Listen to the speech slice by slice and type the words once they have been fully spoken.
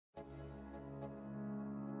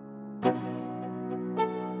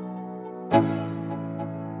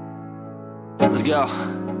Let's go.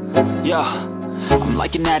 Yo, I'm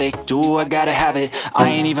like an addict, do I gotta have it. I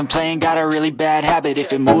ain't even playing, got a really bad habit.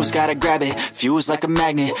 If it moves, gotta grab it, fuse like a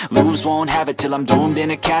magnet. Lose, won't have it till I'm doomed in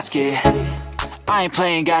a casket. I ain't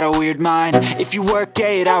playing, got a weird mind. If you work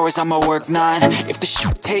 8 hours, I'ma work 9. If the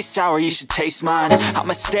shit tastes sour, you should taste mine.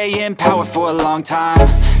 I'ma stay in power for a long time.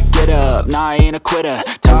 Get up, nah, I ain't a quitter.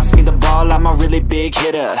 Toss me the ball, I'm a really big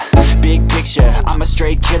hitter. Big picture, I'm a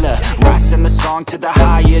straight killer. Rising the song to the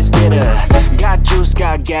highest bidder. Got juice,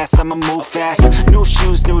 got gas, I'ma move fast. New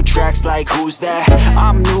shoes, new tracks, like who's that?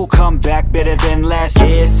 I'm new, come back, better than last.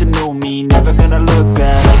 Yeah, it's a new me, never gonna look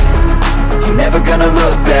back. I'm never gonna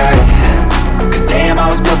look back. Cause damn, I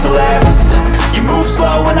was built to last. You move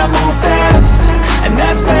slow and I move fast, and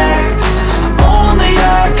that's facts. Only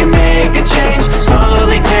I can make a change.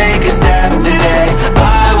 Slowly take a step today.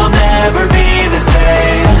 I will never be the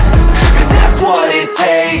same. Cause that's what it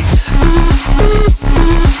takes.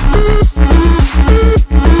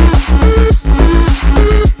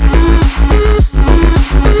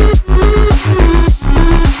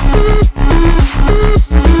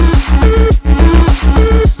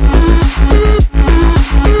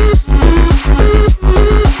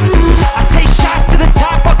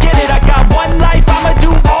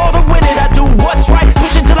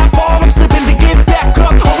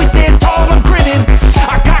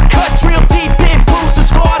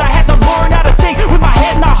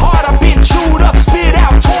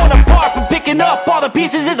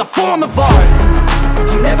 Pieces is a form of art.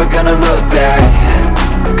 I'm never gonna look back.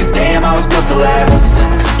 Cause damn, I was built to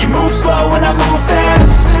last. You move slow and I move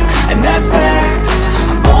fast, and that's facts.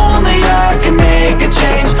 Only I can make a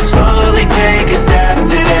change. Slowly take a step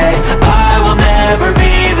today. I will never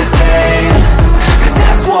be the same. Cause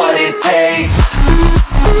that's what it takes.